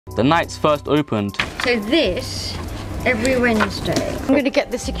The night's first opened. So this, every Wednesday. I'm gonna get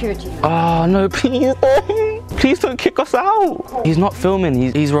the security. Oh no, please don't. Please don't kick us out. He's not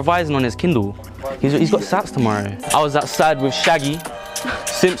filming, he's revising on his Kindle. He's got Sats tomorrow. I was outside with Shaggy,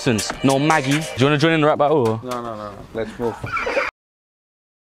 Simpsons, no Maggie. Do you want to join in the rap battle? No. Let's move.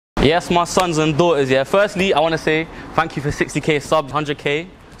 Yes, my sons and daughters, yeah. Firstly, I want to say thank you for 60k subs, 100k,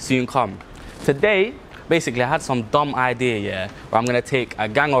 soon come. Today, basically, I had some dumb idea, yeah, where I'm going to take a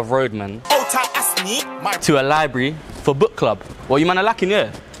gang of roadmen to a library for book club. Well, you man are lacking,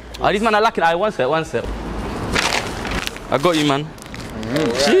 yeah? These man are lacking. One sec. I got you, man.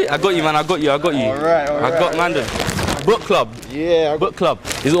 See? I got you, man. I got you. Alright. I got man. Book club. Yeah. Book club.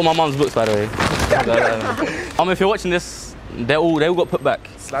 These are all my mum's books, by the way. If you're watching this, they all got put back.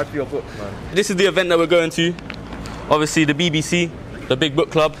 Slide for your book, man. This is the event that we're going to. Obviously, the BBC, the big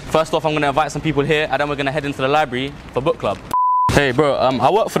book club. First off, I'm going to invite some people here, and then we're going to head into the library for book club. Hey, bro, I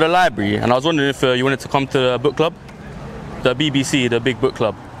work for the library, and I was wondering if you wanted to come to the book club? The BBC, the big book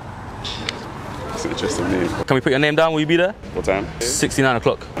club. That's an interesting name. Can we put your name down? Will you be there? What time? 69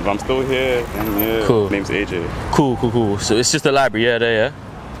 o'clock. If I'm still here, then yeah. Cool. Name's AJ. Cool. So it's just the library, yeah, there, yeah?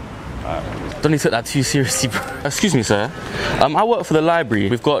 Don't need to take that too seriously, bro. Excuse me, sir. I work for the library.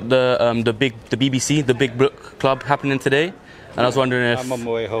 We've got the BBC, the big book club happening today. And I was wondering if... I'm on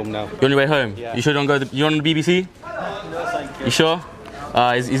my way home now. You're on your way home? Yeah. You sure you don't go... You're on the BBC? You sure?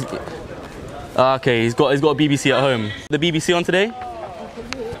 Okay, he's got a BBC at home. The BBC on today?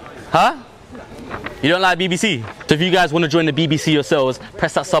 Huh? You don't like BBC? So if you guys want to join the BBC yourselves,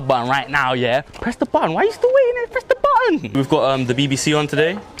 press that sub button right now, yeah? Press the button. Why are you still waiting? Press the button. We've got the BBC on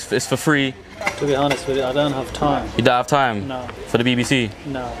today. It's for free. To be honest with you, I don't have time. You don't have time? No. For the BBC?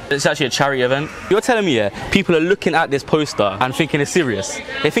 No. It's actually a charity event. You're telling me, yeah, people are looking at this poster and thinking it's serious.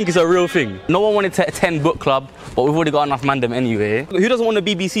 They think it's a real thing. No one wanted to attend book club, but we've already got enough mandem anyway. Who doesn't want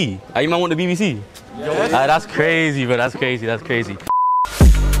the BBC? You man want the BBC? Yeah. That's crazy, bro. That's crazy.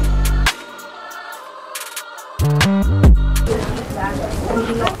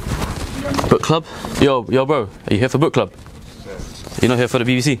 Book club? Yo, bro. Are you here for book club? You're not here for the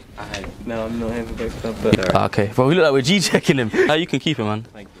BBC? No, I'm not here for book club, but... Okay. Bro, we look like we're G-checking him. You can keep him, man.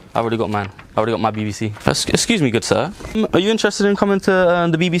 Thank you. I already got mine. I already got my BBC. Excuse me, good sir. Are you interested in coming to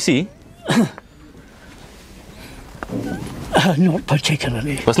the BBC? Not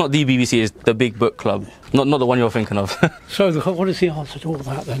particularly. Well, it's not the BBC, it's the big book club. Not the one you're thinking of. So what is the answer to all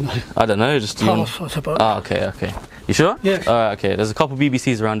that then? I don't know, just... Pass, I suppose. Okay. You sure? Yes. Alright, okay. There's a couple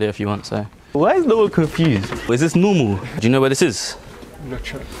BBCs around here if you want, so... Why is no one confused? Is this normal? Do you know where this is? Not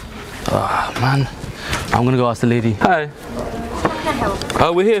sure. Man. I'm gonna go ask the lady. Hi.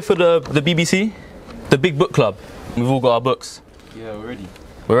 We're here for the BBC, the big book club. We've all got our books. Yeah, we're ready.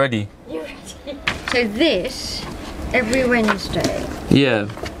 We're ready? You're ready. So this, every Wednesday. Yeah.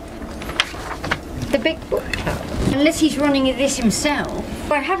 The big book club. Unless he's running this himself.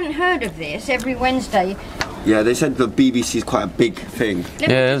 I haven't heard of this every Wednesday. Yeah, they said the BBC is quite a big thing.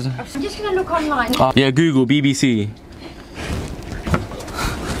 I'm just going to look online. Yeah, Google BBC.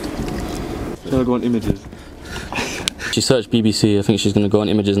 Should I go on images? She searched BBC. I think she's going to go on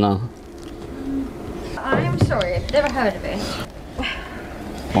images now. I am sorry, I've never heard of it.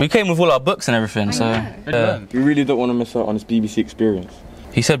 We came with all our books and everything, so... Yeah. We really don't want to miss out on this BBC experience.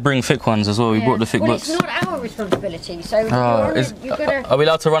 He said bring thick ones as well. We brought the thick books. Well, it's not our responsibility, so you've got to... Are we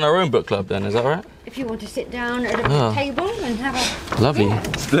allowed to run our own book club then? Is that right? If you want to sit down at a table and have a... Lovely. Yeah.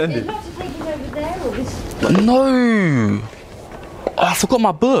 Splendid. There's lots of tables over there, or this... No! Oh, I forgot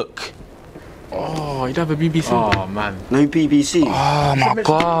my book. Oh, you don't have a BBC? Oh, man. No BBC? Oh, my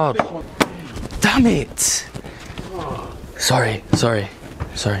God. Damn it. Sorry.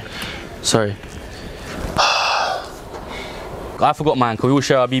 I forgot mine. Can we all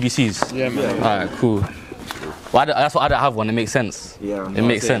share our BBCs? Yeah, man. Alright, cool. Well, that's what I don't have one. It makes sense. Yeah. It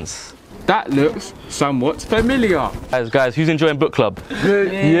makes sense. That looks somewhat familiar. Guys, who's enjoying book club?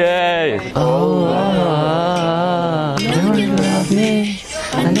 Yay! Oh, know you love me.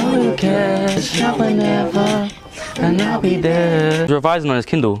 I know you care. It's not whenever, and I'll be there. He's revising on his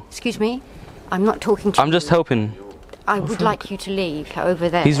Kindle. Excuse me? I'm not talking to you. I'm just helping. I would like you to leave over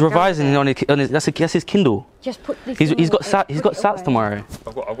there. He's revising on his that's his Kindle. Just put this He's got Sats tomorrow.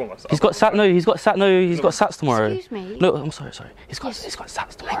 I've got my stuff. He's got Sats tomorrow. Excuse me? No, I'm sorry. He's got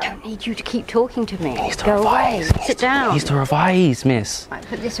Sats tomorrow. I don't need you to keep talking to me. He needs to Go revise. away. Sit down. He needs to revise, miss. Right,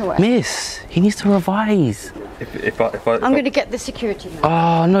 put this away. Miss, he needs to revise. If I I'm going to get the security man.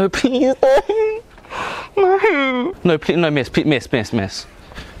 Oh, no, please. No. No, please, no, miss.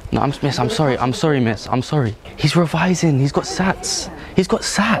 No, I'm sorry, miss. I'm sorry. He's revising. He's got Sats.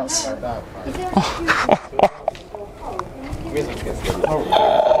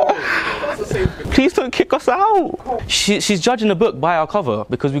 Oh. Please don't kick us out. She's judging the book by our cover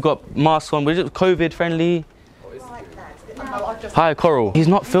because we've got masks on. We're just COVID friendly. Hi, Coral. He's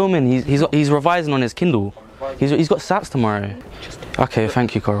not filming. He's revising on his Kindle. He's got SATs tomorrow. Okay,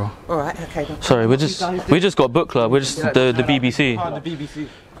 thank you, Coral. All right. Okay. Sorry, we just got book club. We're just the BBC. The BBC.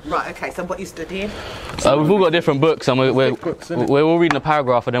 Right. Okay. So what are you studying? We've all got different books, and we're all reading a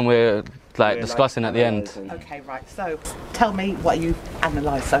paragraph, and then we're like discussing at the end. Okay. Right. So tell me what you've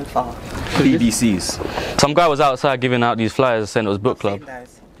analysed so far. BBCs. Some guy was outside giving out these flyers saying it was book Seen club.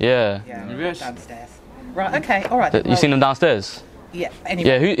 those? Yeah. Yeah. Downstairs. Right. Okay. All right. You seen them downstairs? Yeah.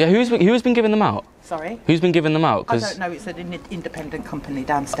 Anyway. Yeah. Who's been giving them out? Sorry? Who's been giving them out? I don't know, it's an independent company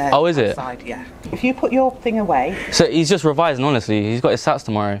downstairs. Oh, is it? Outside, yeah. If you put your thing away... So he's just revising, honestly. He's got his SATs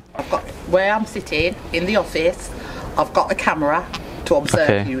tomorrow. I've got, where I'm sitting, in the office, I've got a camera to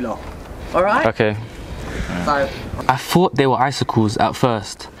observe you lot. Alright? Okay. So... I thought they were icicles at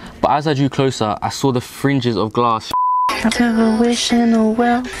first, but as I drew closer, I saw the fringes of glass. Never wishing oh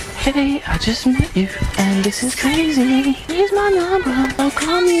well. Hey, I just met you, and this is crazy. Here's my number, oh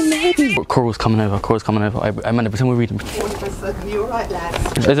call me maybe. Coral's coming over. I meant to pretend we're reading. You alright,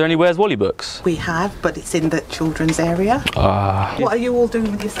 lads? Is there any Where's Wally books? We have, but it's in the children's area. What are you all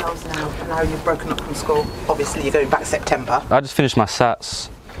doing with yourselves now? Now you've broken up from school. Obviously you're going back September. I just finished my SATs.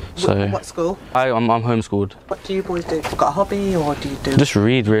 So what school? I'm homeschooled. What do you boys do? Got a hobby or do you do? Just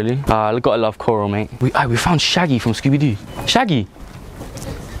read, really. Gotta love Coral, mate. We found Shaggy from Scooby-Doo. Shaggy!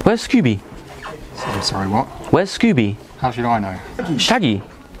 Where's Scooby? I'm sorry, what? Where's Scooby? How should I know? Shaggy!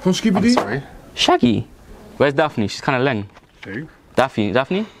 From Scooby-Doo? I'm sorry. Shaggy! Where's Daphne? She's kind of leng. Who? Daphne?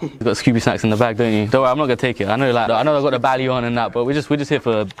 You've got Scooby snacks in the bag, don't you? Don't worry, I'm not gonna take it. I know I've got the belly on and that, but we're just here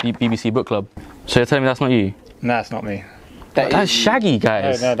for BBC book club. So you're telling me that's not you? No, it's not me. That's Shaggy,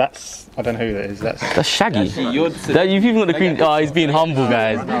 guys. No, that's... I don't know who that is. That's Shaggy. You've even got the green... Oh, he's being humble,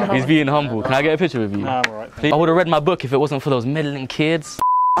 guys. He's being humble. Can I get a picture with you? No, I'm alright. I would have read my book if it wasn't for those meddling kids.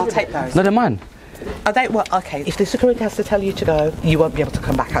 I'll take those. No, they're mine. I don't want... Okay, if the security has to tell you to go, you won't be able to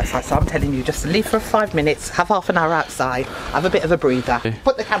come back outside. So I'm telling you, just leave for 5 minutes, have half an hour outside, have a bit of a breather.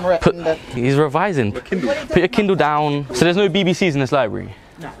 Put the camera in the... He's revising. Put your Kindle down. So there's no BBCs in this library?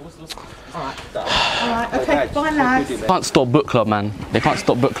 No. Alright, okay, fine lads. They can't stop book club, man. They can't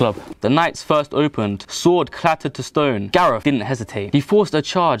stop book club. The knights first opened, sword clattered to stone. Gareth didn't hesitate. He forced a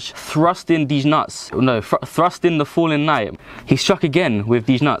charge, thrust in these nuts. No, thrust in the fallen knight. He struck again with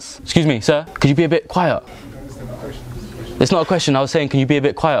these nuts. Excuse me, sir, could you be a bit quiet? It's not a question, I was saying, can you be a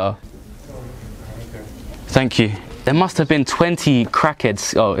bit quieter? Thank you. There must have been 20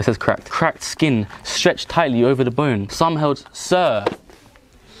 crackheads. Oh, it says cracked. Cracked skin stretched tightly over the bone. Some held, sir.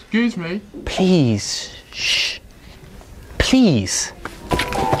 Excuse me. Please. Shh. Please.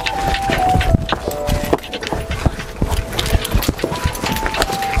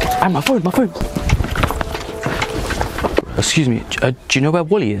 Ah, my phone. Excuse me, do you know where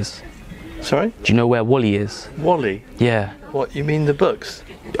Wally is? Sorry? Do you know where Wally is? Wally? Yeah. What, you mean the books?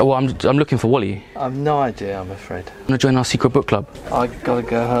 Oh, well, I'm looking for Wally. I've no idea, I'm afraid. I'm gonna join our secret book club. I gotta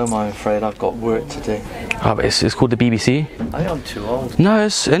go home, I'm afraid. I've got work to do. Oh, but it's called the BBC. I think I'm too old. No,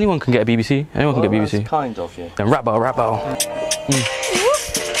 anyone can get a BBC. Anyone can get BBC. That's kind of you. Then rap battle.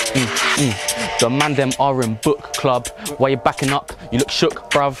 The man them are in book club. Why you backing up? You look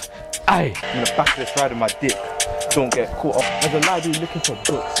shook, bruv. Aye. I'm gonna back this ride on my dick. Don't get caught up. As a library looking for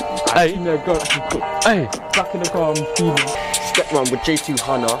books. Hey. Give me a girl that can cook. Hey. Back in the car, I'm feeling. Step round with J2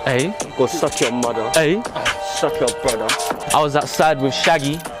 Hannah. Hey. Go suck your mother. Hey. Suck your brother. I was outside with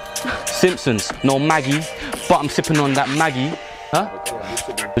Shaggy, Simpsons, no Maggie, but I'm sipping on that Maggie. Huh?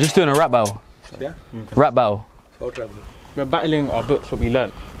 We're just doing a rap battle. Yeah? Rap battle. We're battling our books, what we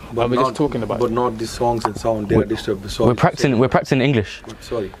learnt. But we're just talking about But not the songs and sound. They are disturbed. We're practicing English.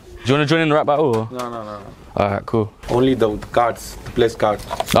 Sorry. Do you want to join in the rap battle? Or? No. Alright, cool. Only the cards, the place cards.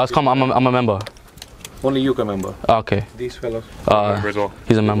 Let's come, I'm a member. Only you can remember. Oh, okay. These fellows. Member as well.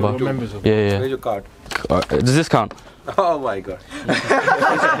 He's a member. Yeah. Where's your card? Does this count? Oh my god.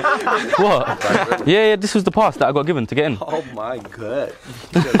 What? Yeah, this was the pass that I got given to get in. Oh my god.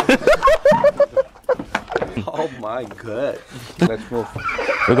 Oh my god. Let's move.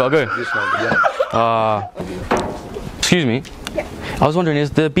 We gotta go. This one, yeah. Excuse me. Yeah. I was wondering, is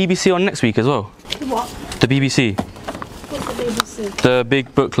the BBC on next week as well? What? The BBC. What's the BBC? The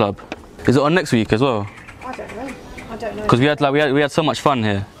big book club. Is it on next week as well? I don't know. Because we had so much fun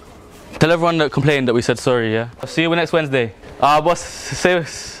here. Tell everyone that complained that we said sorry, yeah? I'll see you next Wednesday. Boss,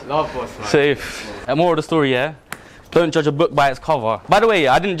 safe. love boss, man. Safe. And more of the story, yeah? Don't judge a book by its cover. By the way,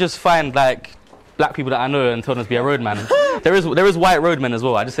 I didn't just find like black people that I know and told them to be a roadman. There is white roadmen as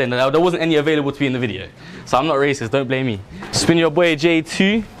well. I just saying that there wasn't any available to be in the video. So I'm not racist, don't blame me. Spin your boy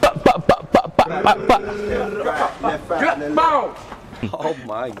J2. Back. Left, right, and then... Oh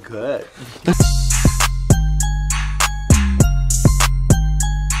my god.